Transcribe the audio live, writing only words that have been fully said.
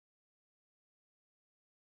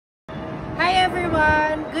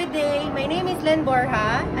my name is Lenn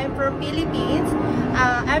Borja. I'm from Philippines.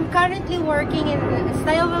 I'm currently working in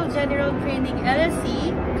Stylewell General Training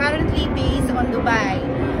LLC, currently based on Dubai.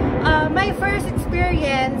 My first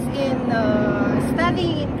experience in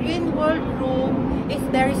studying in Green World Group is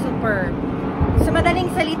very superb. Sa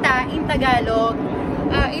madaling salita, in Tagalog,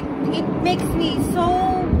 it makes me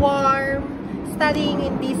so warm studying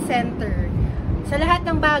in this center. Sa lahat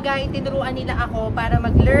ng bagay, tinuruan nila ako para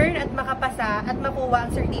mag-learn at makapasa at makuha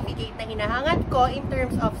ang certificate na hinahangat ko in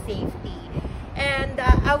terms of safety. And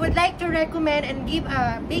I would like to recommend and give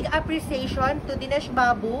a big appreciation to Dinesh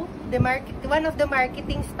Babu, one of the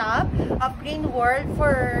marketing staff of Green World,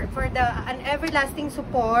 for an everlasting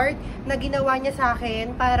support na ginawa niya sa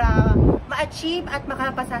akin para ma-achieve at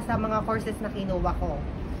makapasa sa mga courses na kinuha ko.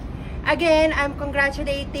 Again, I'm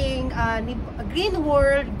congratulating Green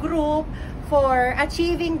World Group for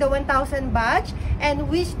achieving the 1,000 batch and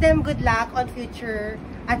wish them good luck on future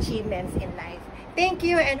achievements in life. Thank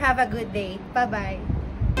you and have a good day. Bye-bye.